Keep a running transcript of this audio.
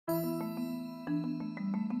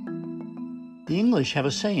The English have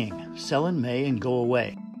a saying, sell in May and go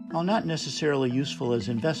away. While not necessarily useful as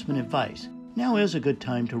investment advice, now is a good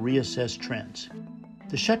time to reassess trends.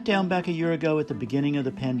 The shutdown back a year ago at the beginning of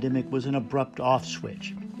the pandemic was an abrupt off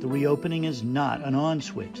switch. The reopening is not an on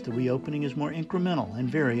switch. The reopening is more incremental and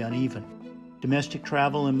very uneven. Domestic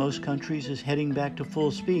travel in most countries is heading back to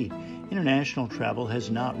full speed. International travel has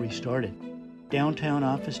not restarted. Downtown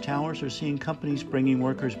office towers are seeing companies bringing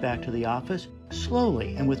workers back to the office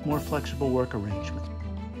slowly and with more flexible work arrangements.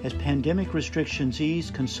 As pandemic restrictions ease,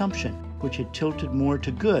 consumption, which had tilted more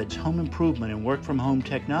to goods, home improvement, and work-from-home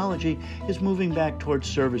technology, is moving back towards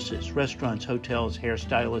services, restaurants, hotels,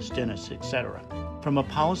 hairstylists, dentists, etc. From a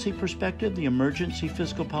policy perspective, the emergency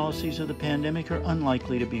fiscal policies of the pandemic are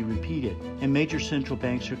unlikely to be repeated, and major central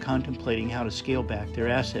banks are contemplating how to scale back their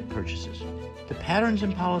asset purchases. The patterns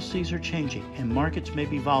and policies are changing, and markets may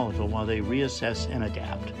be volatile while they reassess and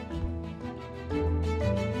adapt.